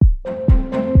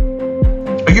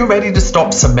you ready to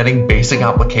stop submitting basic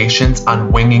applications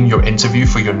and winging your interview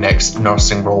for your next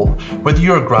nursing role? Whether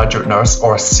you're a graduate nurse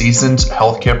or a seasoned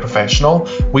healthcare professional,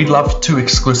 we'd love to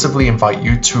exclusively invite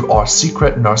you to our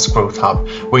secret Nurse Growth Hub,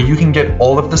 where you can get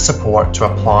all of the support to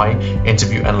apply,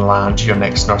 interview, and land your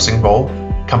next nursing role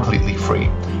completely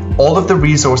free. All of the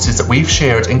resources that we've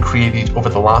shared and created over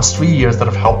the last 3 years that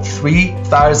have helped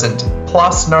 3,000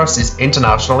 plus nurses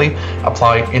internationally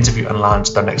apply, interview, and land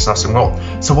their next nursing role.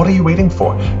 So what are you waiting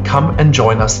for? Come and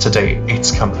join us today.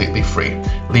 It's completely free.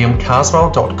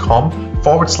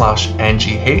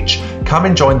 liamcaswell.com/NGH. Come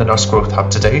and join the Nurse Growth Hub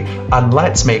today, and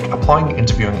let's make applying,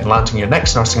 interviewing, and landing your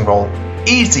next nursing role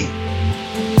easy.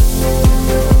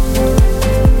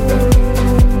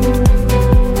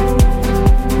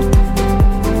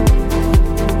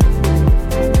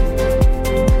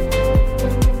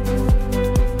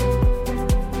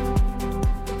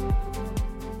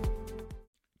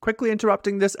 Quickly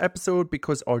interrupting this episode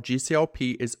because our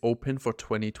GCLP is open for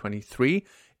 2023.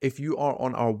 If you are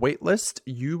on our waitlist,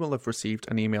 you will have received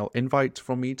an email invite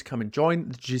from me to come and join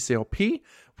the GCLP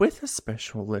with a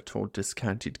special little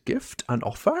discounted gift and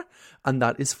offer, and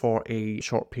that is for a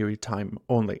short period of time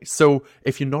only. So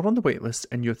if you're not on the waitlist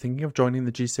and you're thinking of joining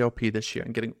the GCLP this year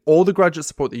and getting all the graduate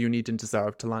support that you need and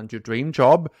deserve to land your dream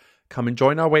job, come and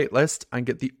join our waitlist and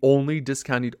get the only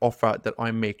discounted offer that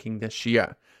I'm making this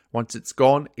year. Once it's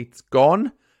gone,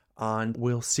 and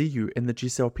we'll see you in the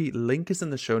GCLP. Link is in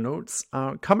the show notes.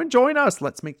 Come and join us.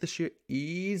 Let's make this year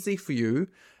easy for you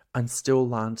and still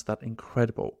land that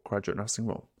incredible graduate nursing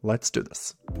role. Let's do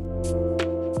this.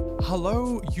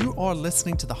 Hello, you are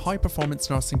listening to the High Performance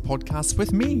Nursing Podcast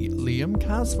with me, Liam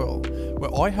Caswell,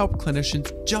 where I help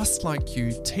clinicians just like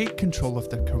you take control of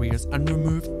their careers and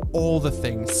remove all the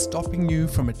things stopping you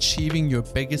from achieving your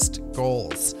biggest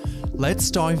goals. Let's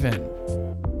dive in.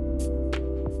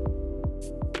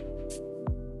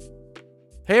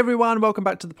 Hey everyone, welcome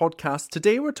back to the podcast.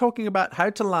 Today we're talking about how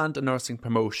to land a nursing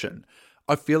promotion.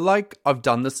 I feel like I've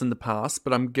done this in the past,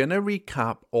 but I'm going to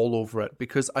recap all over it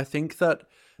because I think that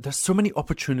there's so many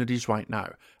opportunities right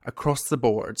now across the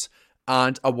board,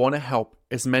 and I want to help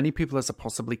as many people as I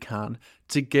possibly can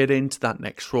to get into that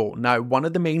next role. Now, one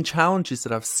of the main challenges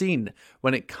that I've seen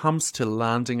when it comes to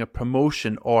landing a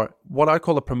promotion, or what I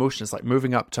call a promotion, is like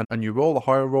moving up to a new role, a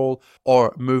higher role,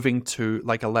 or moving to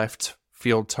like a left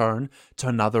field turn to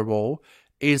another role,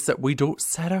 is that we don't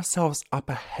set ourselves up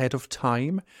ahead of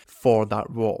time for that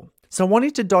role. So I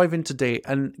wanted to dive in today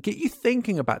and get you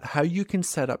thinking about how you can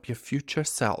set up your future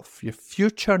self, your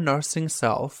future nursing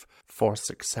self for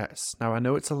success. Now I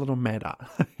know it's a little meta,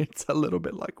 it's a little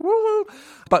bit like woo,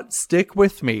 but stick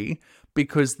with me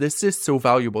because this is so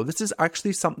valuable. This is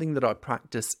actually something that I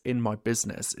practice in my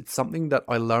business. It's something that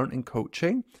I learned in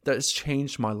coaching that has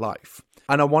changed my life.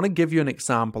 And I want to give you an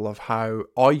example of how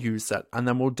I use it, and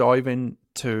then we'll dive in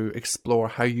to explore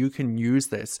how you can use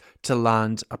this to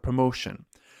land a promotion.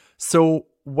 So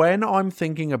when I'm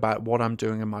thinking about what I'm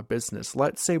doing in my business,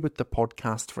 let's say with the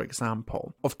podcast, for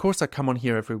example, of course I come on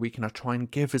here every week and I try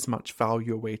and give as much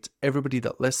value away to everybody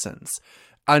that listens.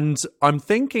 And I'm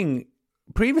thinking,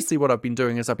 previously what I've been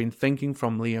doing is I've been thinking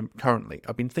from Liam currently.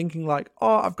 I've been thinking like,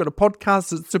 oh, I've got a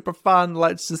podcast, it's super fun,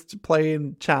 let's just play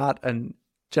and chat and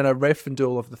riff and do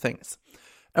all of the things.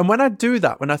 And when I do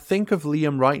that, when I think of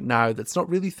Liam right now, that's not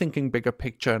really thinking bigger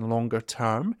picture and longer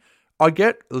term, I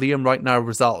get Liam right now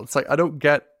results. Like I don't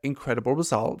get incredible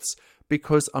results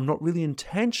because I'm not really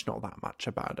intentional that much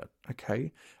about it.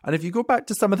 Okay. And if you go back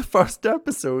to some of the first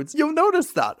episodes, you'll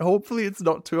notice that. Hopefully it's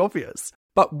not too obvious.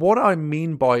 But what I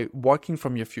mean by working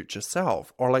from your future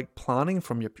self, or like planning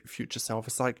from your future self,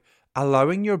 is like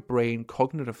allowing your brain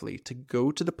cognitively to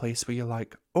go to the place where you're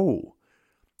like, oh,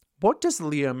 what does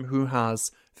Liam, who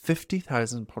has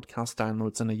 50,000 podcast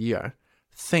downloads in a year,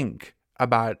 think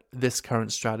about this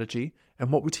current strategy,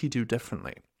 and what would he do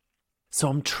differently? So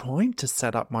I'm trying to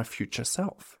set up my future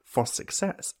self for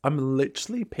success. I'm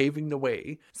literally paving the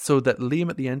way so that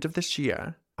Liam, at the end of this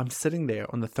year, I'm sitting there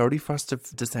on the 31st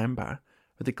of December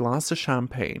with a glass of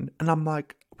champagne, and I'm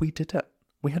like, we did it.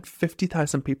 We had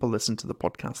 50,000 people listen to the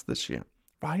podcast this year.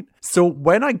 Right? So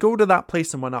when I go to that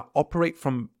place and when I operate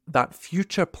from that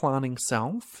future planning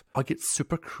self, I get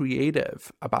super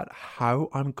creative about how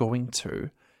I'm going to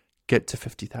get to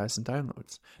 50,000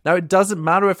 downloads. Now, it doesn't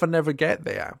matter if I never get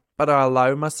there, but I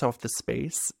allow myself the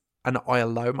space and I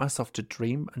allow myself to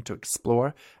dream and to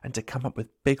explore and to come up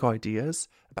with big ideas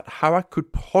about how I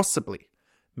could possibly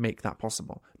make that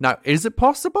possible. Now, is it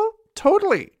possible?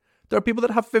 Totally. There are people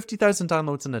that have 50,000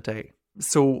 downloads in a day.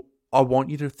 So I want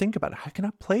you to think about how can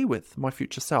I play with my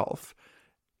future self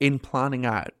in planning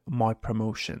out my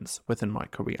promotions within my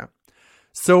career.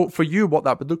 So for you, what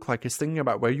that would look like is thinking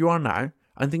about where you are now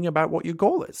and thinking about what your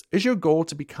goal is. Is your goal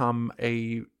to become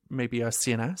maybe a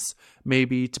CNS,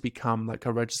 maybe to become like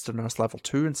a registered nurse level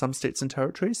 2 in some states and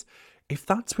territories? If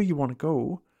that's where you want to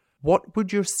go, what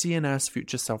would your CNS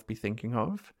future self be thinking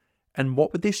of? And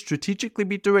what would they strategically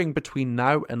be doing between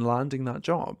now and landing that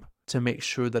job to make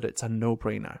sure that it's a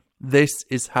no-brainer? This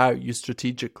is how you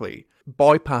strategically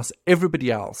bypass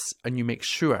everybody else and you make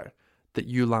sure that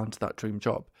you land that dream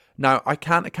job. Now, I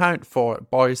can't account for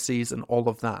biases and all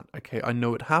of that. Okay, I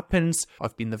know it happens.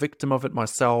 I've been the victim of it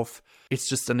myself. It's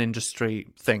just an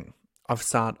industry thing. I've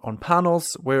sat on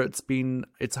panels where it's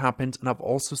happened, and I've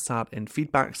also sat in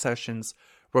feedback sessions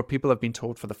where people have been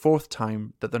told for the 4th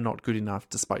time that they're not good enough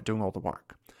despite doing all the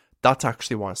work. That's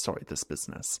actually why I started this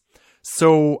business.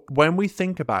 So when we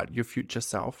think about your future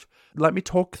self, let me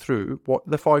talk through what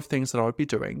the 5 things that I would be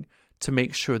doing to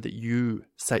make sure that you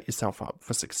set yourself up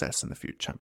for success in the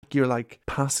future. You're like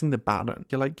passing the baton.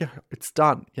 You're like, yeah, it's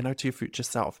done, to your future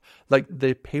self. Like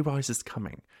the pay rise is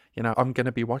coming. I'm going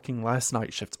to be working less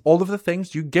night shifts. All of the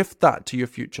things, you gift that to your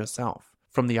future self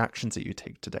from the actions that you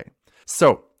take today.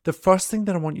 So the first thing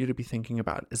that I want you to be thinking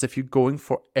about is if you're going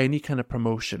for any kind of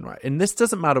promotion, right? And this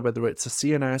doesn't matter whether it's a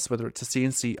CNS, whether it's a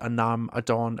CNC, a NAM, a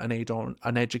DON, an ADON,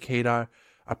 an educator,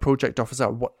 a project officer,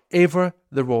 whatever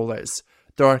the role is.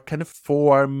 There are kind of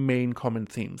 4 main common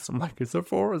themes. I'm like, is there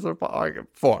 4? Is there 5?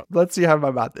 4. Let's see how my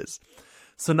math is.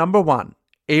 So number 1,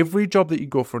 every job that you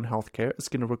go for in healthcare is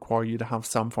going to require you to have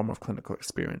some form of clinical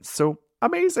experience. So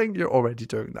amazing, you're already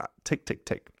doing that. Tick, tick,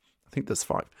 tick. I think that's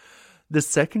 5. The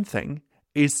second thing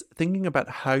is thinking about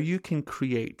how you can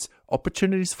create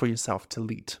opportunities for yourself to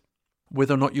lead.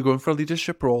 Whether or not you're going for a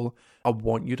leadership role, I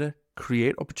want you to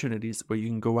create opportunities where you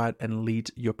can go out and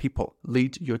lead your people,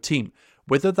 lead your team.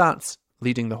 Whether that's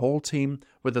leading the whole team,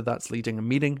 whether that's leading a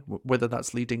meeting, whether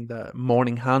that's leading the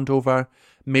morning handover,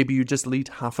 maybe you just lead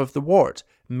half of the ward.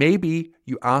 Maybe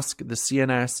you ask the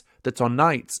CNS that's on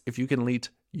nights if you can lead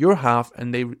your half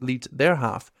and they lead their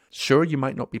half. Sure, you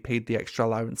might not be paid the extra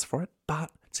allowance for it, but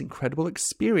it's incredible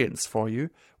experience for you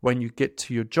when you get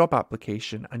to your job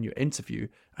application and your interview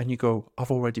and you go, I've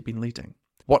already been leading.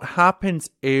 What happens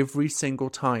every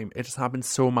single time, it has happened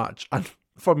so much, and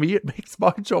for me, it makes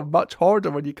my job much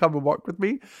harder when you come and work with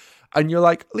me and you're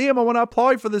like, Liam, I want to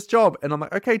apply for this job. And I'm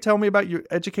like, okay, tell me about your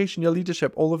education, your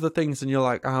leadership, all of the things. And you're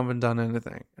like, I haven't done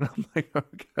anything. And I'm like,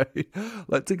 okay,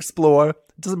 let's explore.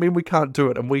 It doesn't mean we can't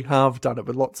do it. And we have done it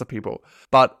with lots of people,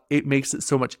 but it makes it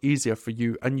so much easier for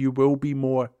you. And you will be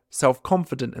more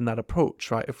self-confident in that approach,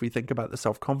 right? If we think about the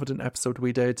self-confident episode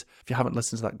we did, if you haven't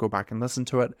listened to that, go back and listen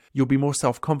to it. You'll be more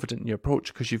self-confident in your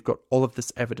approach because you've got all of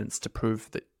this evidence to prove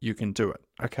that you can do it,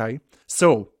 okay?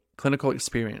 So, clinical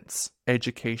experience,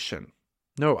 education.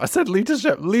 No, I said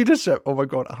leadership. Oh my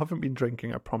God, I haven't been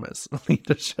drinking, I promise.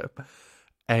 Leadership.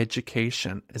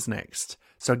 Education is next.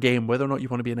 So again, whether or not you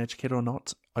want to be an educator or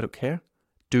not, I don't care.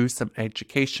 Do some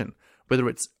education. Whether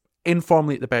it's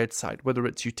informally at the bedside, whether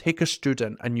it's you take a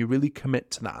student and you really commit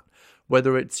to that,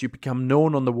 whether it's you become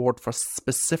known on the ward for a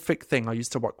specific thing. I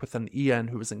used to work with an EN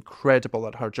who was incredible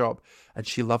at her job and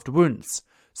she loved wounds.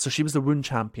 So she was the wound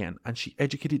champion and she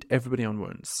educated everybody on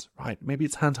wounds, right? Maybe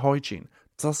it's hand hygiene.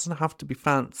 It doesn't have to be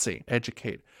fancy.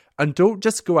 Educate. And don't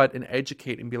just go out and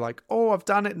educate and be like, oh, I've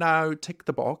done it now. Tick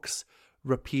the box.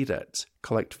 Repeat it.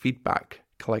 Collect feedback.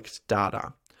 Collect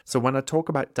data. So when I talk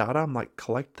about data, I'm like,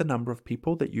 collect the number of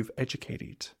people that you've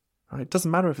educated. Right? It doesn't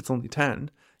matter if it's only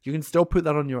 10. You can still put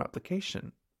that on your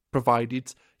application,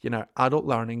 provided, adult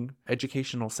learning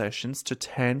educational sessions to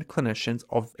 10 clinicians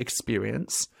of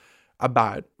experience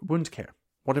about wound care,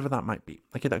 whatever that might be.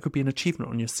 Okay, that could be an achievement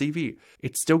on your CV.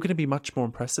 It's still going to be much more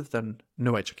impressive than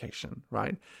no education,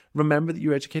 right? Remember that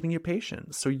you're educating your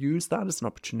patients, so use that as an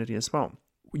opportunity as well.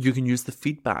 You can use the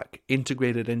feedback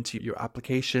integrated into your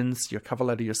applications, your cover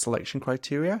letter, your selection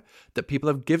criteria that people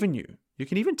have given you. You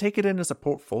can even take it in as a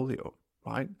portfolio,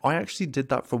 right? I actually did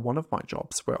that for one of my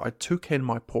jobs where I took in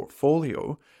my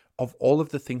portfolio of all of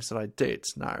the things that I did.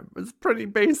 Now, it was pretty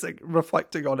basic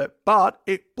reflecting on it, but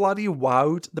it bloody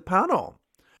wowed the panel.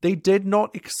 They did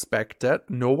not expect it.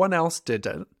 No one else did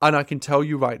it. And I can tell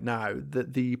you right now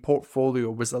that the portfolio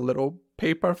was a little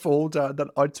paper folder that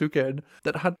I took in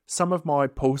that had some of my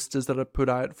posters that I put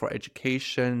out for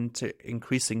education to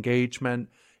increase engagement.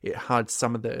 It had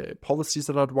some of the policies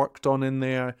that I'd worked on in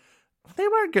there. They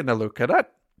weren't going to look at it.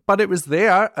 But it was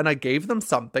there and I gave them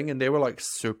something and they were like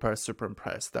super, super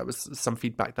impressed. That was some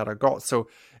feedback that I got. So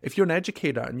if you're an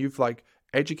educator and you've like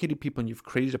educated people and you've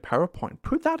created a PowerPoint,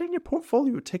 put that in your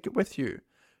portfolio, take it with you.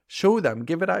 Show them,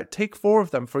 give it out, take 4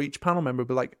 of them for each panel member.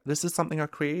 Be like, this is something I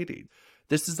created.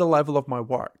 This is the level of my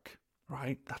work,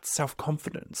 right? That's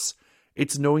self-confidence.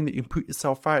 It's knowing that you can put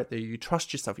yourself out there, you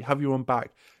trust yourself, you have your own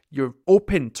back, you're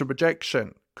open to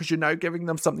rejection because you're now giving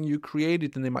them something you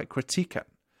created and they might critique it.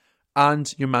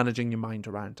 And you're managing your mind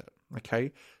around it,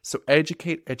 okay? So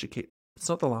educate. It's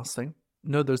not the last thing.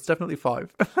 No, there's definitely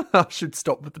 5. I should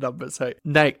stop with the numbers, hey.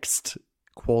 Next,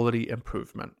 quality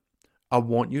improvement. I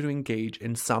want you to engage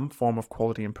in some form of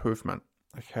quality improvement,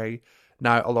 okay?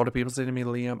 Now, a lot of people say to me,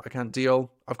 Liam, I can't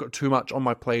deal. I've got too much on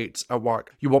my plate at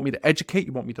work. You want me to educate?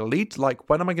 You want me to lead? Like,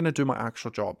 when am I going to do my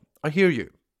actual job? I hear you.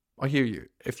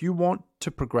 If you want to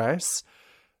progress,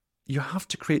 you have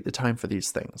to create the time for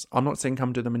these things. I'm not saying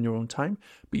come do them in your own time,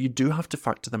 but you do have to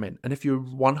factor them in. And if you're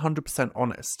 100%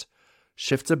 honest,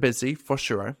 shifts are busy for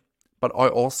sure, but I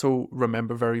also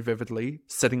remember very vividly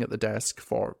sitting at the desk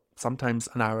for sometimes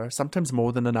an hour, sometimes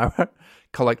more than an hour,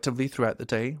 collectively throughout the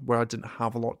day where I didn't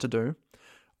have a lot to do.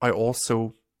 I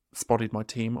also spotted my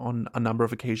team on a number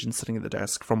of occasions sitting at the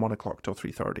desk from 1 o'clock till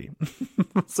 3:30.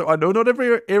 So I know not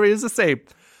every area is the same,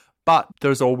 but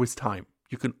there's always time.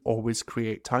 You can always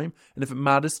create time. And if it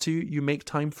matters to you, you make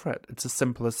time for it. It's as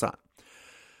simple as that.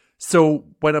 So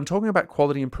when I'm talking about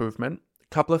quality improvement, a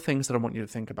couple of things that I want you to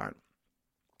think about.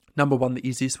 Number one, the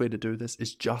easiest way to do this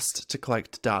is just to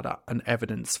collect data and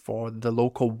evidence for the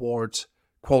local ward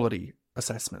quality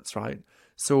assessments, right?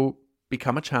 So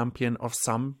become a champion of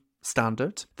some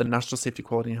standard, the National Safety,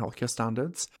 Quality and Healthcare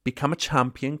Standards. Become a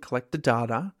champion, collect the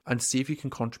data, and see if you can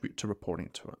contribute to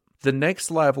reporting to it. The next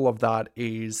level of that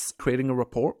is creating a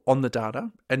report on the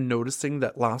data and noticing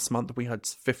that last month we had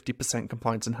 50%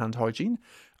 compliance in hand hygiene,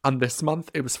 and this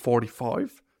month it was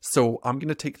 45%. So I'm going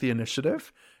to take the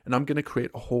initiative and I'm going to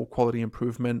create a whole quality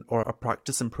improvement or a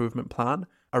practice improvement plan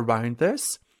around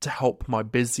this to help my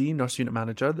busy nurse unit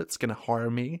manager that's going to hire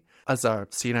me as a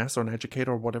CNS or an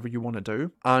educator or whatever you want to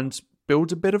do, and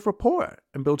build a bit of rapport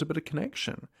and build a bit of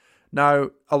connection. Now,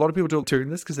 a lot of people don't do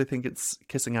this because they think it's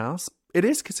kissing ass. It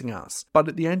is kissing ass. But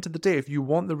at the end of the day, if you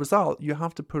want the result, you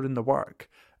have to put in the work.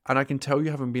 And I can tell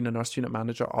you, having been a nurse unit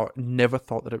manager, I never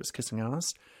thought that it was kissing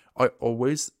ass. I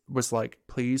always was like,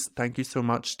 please, thank you so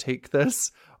much. Take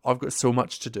this. I've got so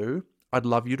much to do. I'd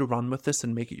love you to run with this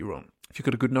and make it your own. If you've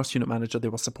got a good nurse unit manager, they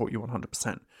will support you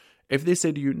 100%. If they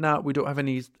say to you, nah, we don't have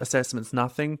any assessments,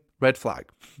 nothing, red flag.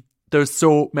 There's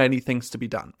so many things to be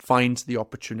done. Find the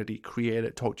opportunity, create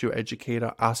it, talk to your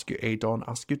educator, ask your ADON,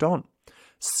 ask your DON.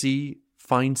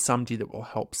 Find somebody that will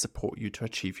help support you to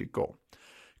achieve your goal.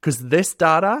 Because this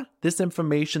data, this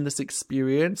information, this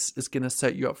experience is going to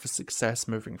set you up for success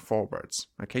moving forwards.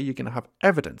 Okay, you're going to have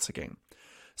evidence again.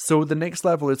 So the next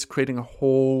level is creating a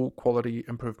whole quality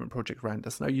improvement project around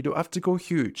this. Now, you don't have to go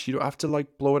huge. You don't have to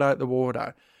blow it out the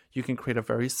water. You can create a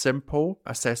very simple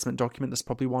assessment document. There's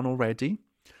probably one already.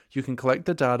 You can collect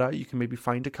the data. You can maybe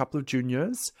find a couple of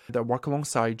juniors that work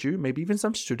alongside you, maybe even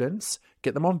some students,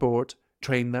 get them on board,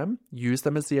 train them, use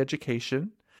them as the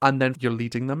education, and then you're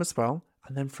leading them as well.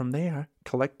 And then from there,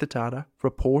 collect the data,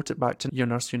 report it back to your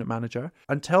nurse unit manager,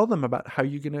 and tell them about how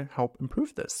you're going to help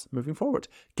improve this moving forward.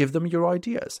 Give them your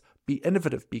ideas. Be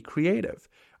innovative, be creative.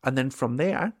 And then from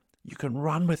there, you can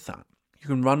run with that.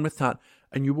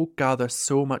 And you will gather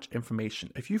so much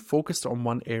information. If you focused on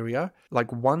one area,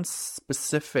 like one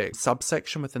specific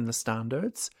subsection within the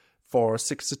standards for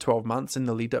 6 to 12 months in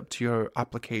the lead up to your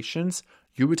applications,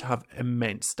 you would have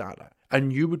immense data.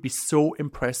 And you would be so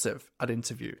impressive at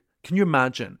interview. Can you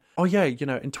imagine? Oh yeah, in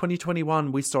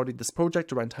 2021, we started this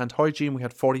project around hand hygiene. We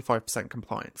had 45%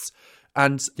 compliance.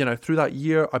 And, through that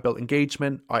year, I built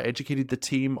engagement. I educated the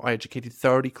team. I educated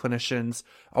 30 clinicians.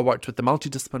 I worked with the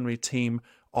multidisciplinary team.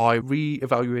 I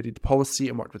re-evaluated the policy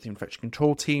and worked with the infection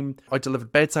control team. I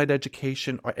delivered bedside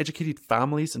education. I educated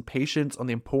families and patients on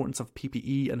the importance of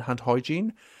PPE and hand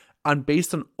hygiene. And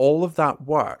based on all of that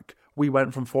work, we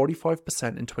went from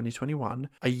 45% in 2021,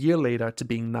 a year later, to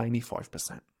being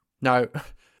 95%. Now,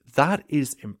 that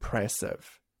is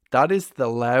impressive. That is the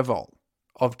level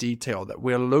of detail that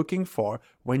we're looking for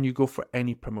when you go for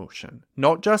any promotion.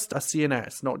 Not just a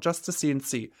CNS, not just a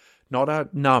CNC, not a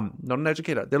NUM, not an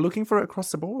educator. They're looking for it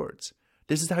across the board.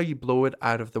 This is how you blow it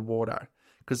out of the water.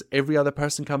 Because every other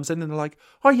person comes in and they're like,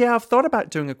 oh yeah, I've thought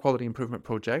about doing a quality improvement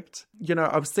project.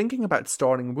 I was thinking about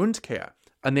starting wound care,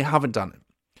 and they haven't done it.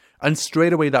 And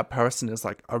straight away that person is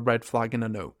like a red flag and a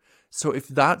no. So if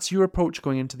that's your approach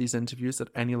going into these interviews at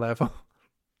any level,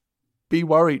 be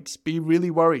worried. Be really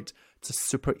worried. It's a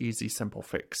super easy, simple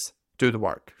fix. Do the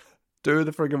work. Do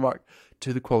the friggin' work.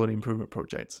 Do the quality improvement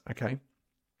projects, okay?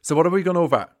 So what have we gone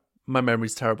over? My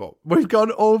memory's terrible. We've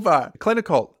gone over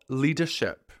clinical,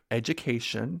 leadership,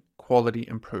 education, quality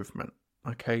improvement,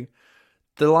 okay?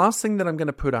 The last thing that I'm going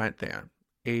to put out there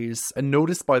is, and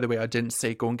notice, by the way, I didn't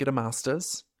say go and get a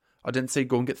master's. I didn't say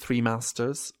go and get 3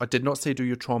 masters. I did not say do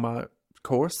your trauma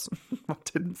course. I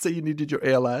didn't say you needed your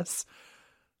ALS.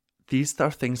 These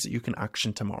are things that you can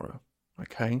action tomorrow,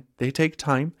 okay? They take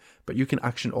time, but you can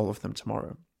action all of them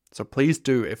tomorrow. So please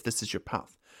do if this is your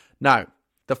path. Now,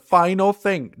 the final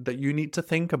thing that you need to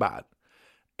think about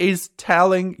is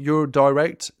telling your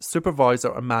direct supervisor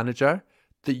or manager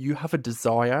that you have a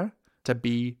desire to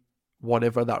be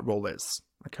whatever that role is,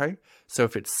 okay? So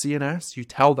if it's CNS, you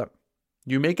tell them.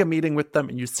 You make a meeting with them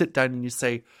and you sit down and you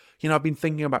say, I've been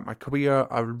thinking about my career.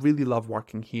 I really love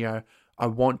working here. I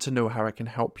want to know how I can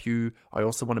help you. I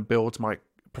also want to build my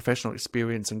professional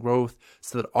experience and growth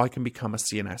so that I can become a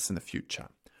CNS in the future.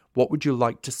 What would you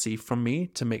like to see from me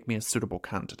to make me a suitable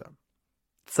candidate?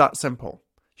 It's that simple.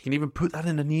 You can even put that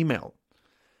in an email.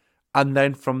 And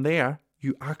then from there,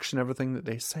 you action everything that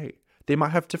they say. They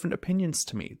might have different opinions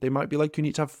to me. They might be like, you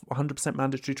need to have 100%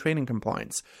 mandatory training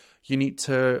compliance. You need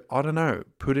to,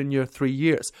 put in your 3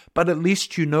 years. But at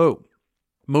least you know.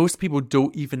 Most people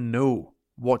don't even know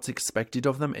what's expected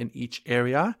of them in each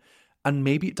area. And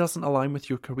maybe it doesn't align with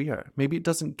your career. Maybe it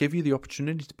doesn't give you the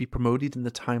opportunity to be promoted in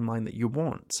the timeline that you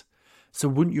want. So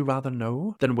wouldn't you rather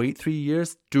know than wait 3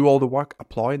 years, do all the work,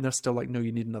 apply, and they're still like, no,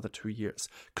 you need another 2 years?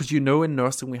 Because in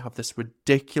nursing, we have this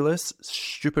ridiculous,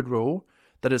 stupid rule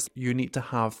that is you need to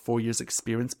have 4 years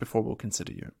experience before we'll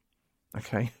consider you.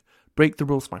 Okay? Break the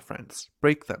rules, my friends.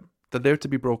 Break them. They're there to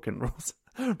be broken.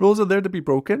 Rules are there to be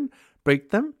broken.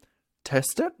 Break them.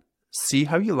 Test it. See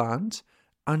how you land.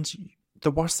 And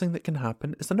the worst thing that can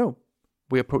happen is a no.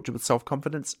 We approach it with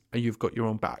self-confidence and you've got your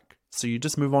own back. So you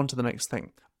just move on to the next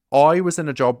thing. I was in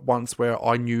a job once where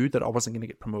I knew that I wasn't going to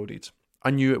get promoted.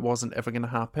 I knew it wasn't ever going to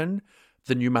happen.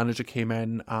 The new manager came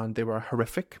in and they were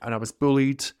horrific and I was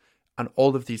bullied and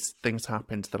all of these things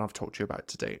happened that I've talked to you about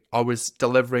today. I was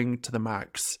delivering to the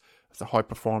max as a high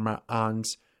performer and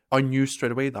I knew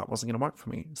straight away that wasn't going to work for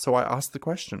me. So I asked the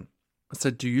question. I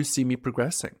said, do you see me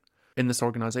progressing in this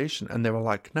organization? And they were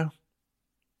like, no,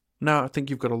 I think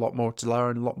you've got a lot more to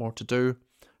learn, a lot more to do.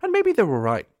 And maybe they were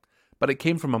right. But it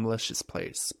came from a malicious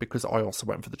place because I also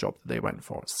went for the job that they went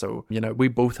for. So, we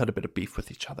both had a bit of beef with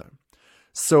each other.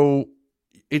 So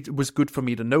it was good for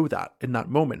me to know that in that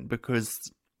moment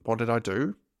because what did I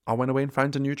do? I went away and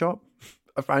found a new job.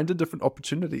 I found a different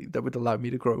opportunity that would allow me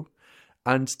to grow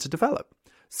and to develop.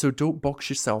 So don't box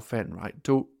yourself in, right?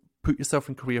 Don't put yourself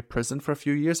in career prison for a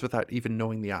few years without even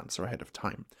knowing the answer ahead of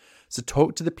time. So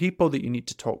talk to the people that you need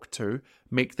to talk to,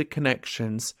 make the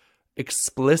connections,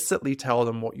 explicitly tell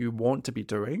them what you want to be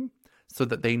doing so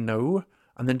that they know,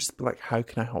 and then just be like, how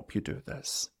can I help you do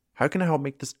this? How can I help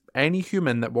make this? Any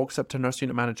human that walks up to a nurse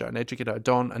unit manager, an educator, an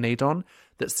ADON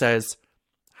that says,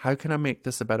 how can I make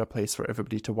this a better place for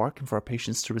everybody to work and for our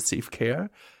patients to receive care?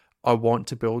 I want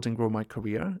to build and grow my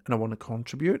career and I want to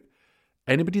contribute.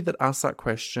 Anybody that asks that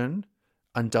question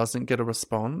and doesn't get a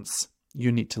response,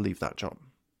 you need to leave that job.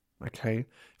 Okay?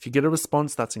 If you get a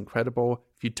response, that's incredible.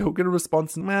 If you don't get a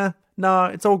response,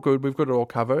 it's all good. We've got it all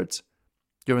covered.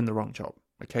 You're in the wrong job.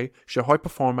 Okay? You're a high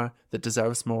performer that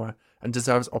deserves more and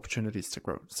deserves opportunities to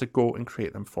grow. So go and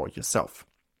create them for yourself.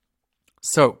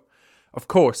 So, of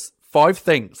course, 5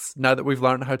 things, now that we've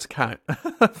learned how to count,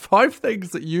 5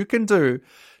 things that you can do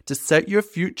to set your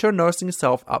future nursing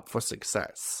self up for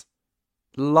success.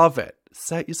 Love it.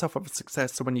 Set yourself up for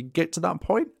success. So when you get to that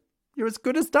point, you're as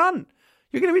good as done.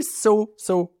 You're going to be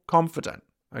so confident.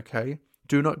 Okay?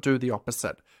 Do not do the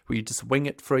opposite, where you just wing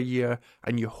it for a year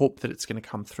and you hope that it's going to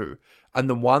come through. And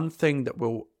the one thing that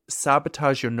will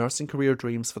sabotage your nursing career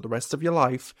dreams for the rest of your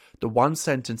life, the one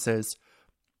sentence is,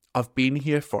 I've been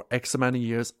here for X amount of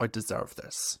years, I deserve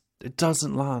this. It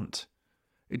doesn't land.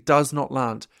 It does not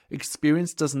land.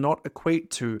 Experience does not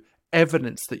equate to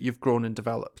evidence that you've grown and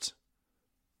developed.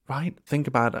 Right? Think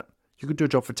about it. You could do a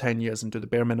job for 10 years and do the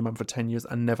bare minimum for 10 years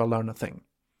and never learn a thing.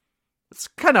 It's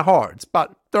kind of hard,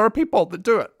 but there are people that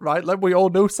do it, right? Like we all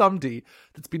know somebody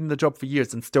that's been in the job for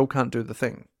years and still can't do the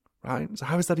thing, right? So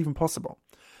how is that even possible?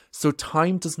 So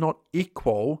time does not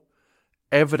equal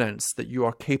evidence that you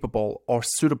are capable or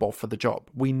suitable for the job.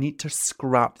 We need to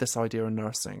scrap this idea in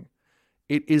nursing.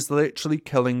 It is literally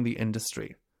killing the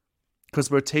industry because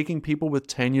we're taking people with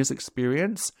 10 years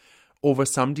experience over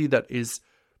somebody that is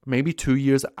maybe 2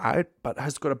 years out, but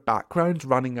has got a background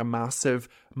running a massive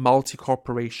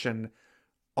multi-corporation,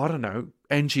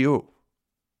 NGO.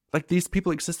 Like these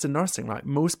people exist in nursing, right?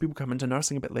 Most people come into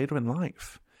nursing a bit later in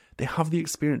life. They have the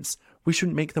experience. We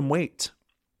shouldn't make them wait.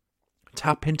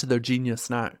 Tap into their genius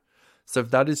now. So if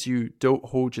that is you, don't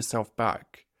hold yourself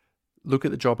back. Look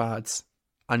at the job ads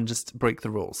and just break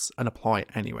the rules and apply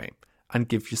anyway and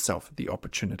give yourself the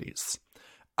opportunities.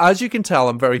 As you can tell,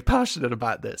 I'm very passionate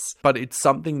about this, but it's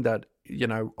something that,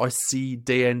 I see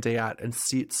day in, day out and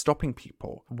see it stopping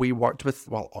people. I worked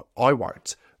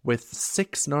with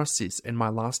 6 nurses in my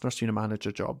last nurse unit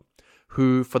manager job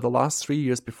who, for the last 3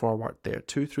 years before I worked there,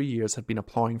 2-3 years had been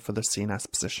applying for the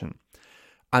CNS position,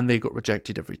 and they got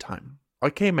rejected every time. I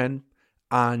came in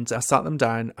and I sat them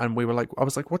down and I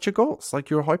was like, what's your goals? Like,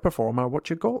 you're a high performer,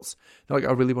 what's your goals? They're like,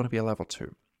 I really want to be a level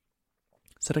 2.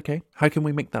 I said, okay, how can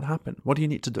we make that happen? What do you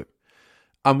need to do?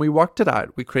 And we worked it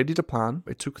out. We created a plan.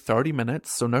 It took 30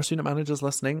 minutes. So nurse unit managers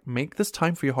listening, make this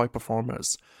time for your high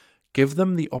performers. Give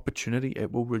them the opportunity.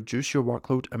 It will reduce your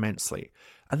workload immensely.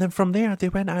 And then from there, they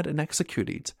went out and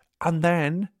executed. And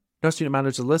then nurse unit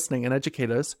managers listening and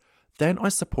educators, then I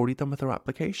supported them with their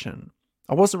application.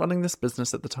 I wasn't running this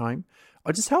business at the time.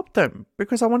 I just helped them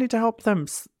because I wanted to help them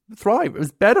thrive. It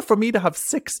was better for me to have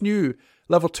 6 new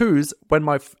level 2s when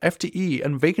my FTE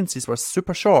and vacancies were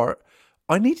super short.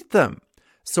 I needed them.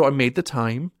 So I made the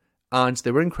time and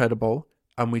they were incredible,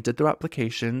 and we did their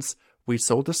applications, we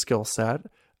sold their skill set,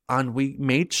 and we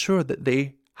made sure that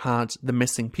they had the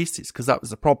missing pieces, because that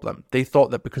was the problem. They thought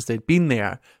that because they'd been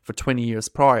there for 20 years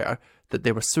prior that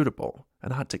they were suitable,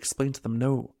 and I had to explain to them,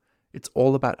 no, it's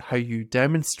all about how you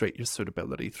demonstrate your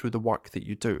suitability through the work that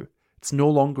you do. It's no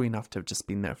longer enough to have just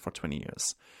been there for 20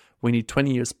 years. We need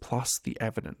 20 years plus the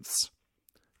evidence.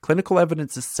 Clinical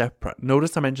evidence is separate.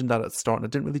 Notice I mentioned that at the start, and I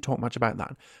didn't really talk much about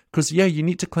that. Because you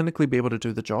need to clinically be able to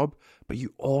do the job, but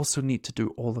you also need to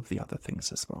do all of the other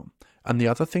things as well. And the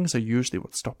other things are usually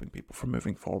what's stopping people from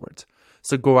moving forward.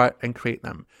 So go out and create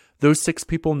them. Those 6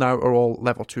 people now are all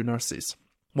level 2 nurses.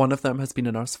 One of them has been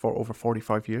a nurse for over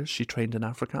 45 years. She trained in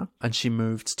Africa and she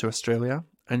moved to Australia,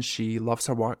 and she loves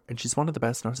her work, and she's one of the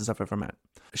best nurses I've ever met.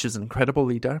 She's an incredible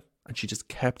leader, and she just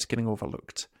kept getting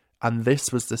overlooked. And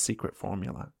this was the secret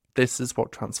formula. This is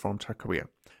what transformed her career.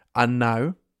 And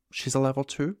now she's a level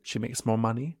 2. She makes more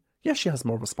money. Yeah, she has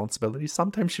more responsibilities.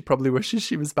 Sometimes she probably wishes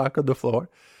she was back on the floor.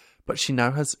 But she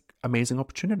now has amazing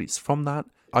opportunities. From that,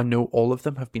 I know all of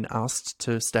them have been asked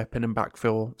to step in and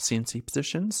backfill CNC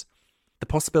positions. The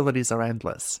possibilities are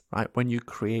endless, right? When you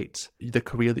create the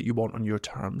career that you want on your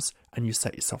terms and you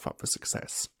set yourself up for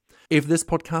success. If this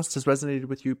podcast has resonated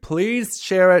with you, please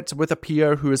share it with a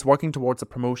peer who is working towards a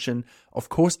promotion. Of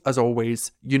course, as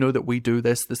always, you know that we do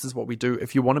this. This is what we do.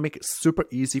 If you want to make it super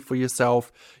easy for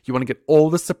yourself, you want to get all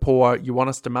the support, you want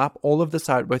us to map all of this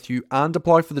out with you and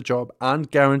apply for the job and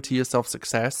guarantee yourself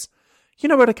success, you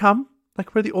know where to come.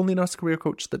 Like, we're the only nurse career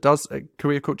coach that does a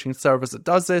career coaching service that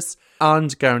does this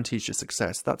and guarantees you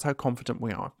success. That's how confident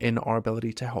we are in our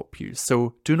ability to help you.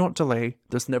 So do not delay.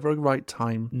 There's never a right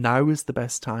time. Now is the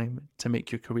best time to make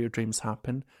your career dreams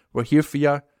happen. We're here for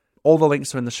you. All the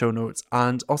links are in the show notes,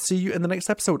 and I'll see you in the next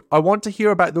episode. I want to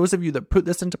hear about those of you that put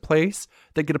this into place,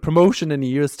 that get a promotion in a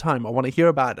year's time. I want to hear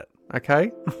about it.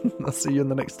 Okay? I'll see you in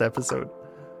the next episode.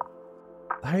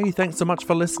 Hey, thanks so much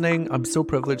for listening. I'm so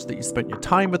privileged that you spent your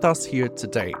time with us here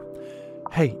today.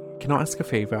 Hey, can I ask a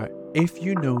favor? If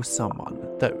you know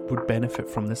someone that would benefit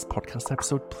from this podcast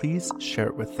episode, please share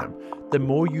it with them. The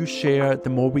more you share, the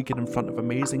more we get in front of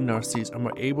amazing nurses, and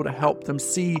we're able to help them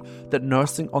see that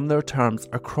nursing on their terms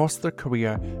across their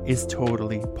career is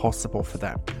totally possible for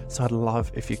them. So I'd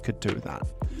love if you could do that.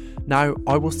 Now,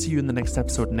 I will see you in the next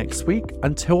episode next week.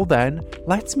 Until then,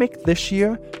 let's make this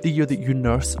year the year that you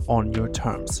nurse on your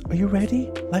terms. Are you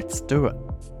ready? Let's do it.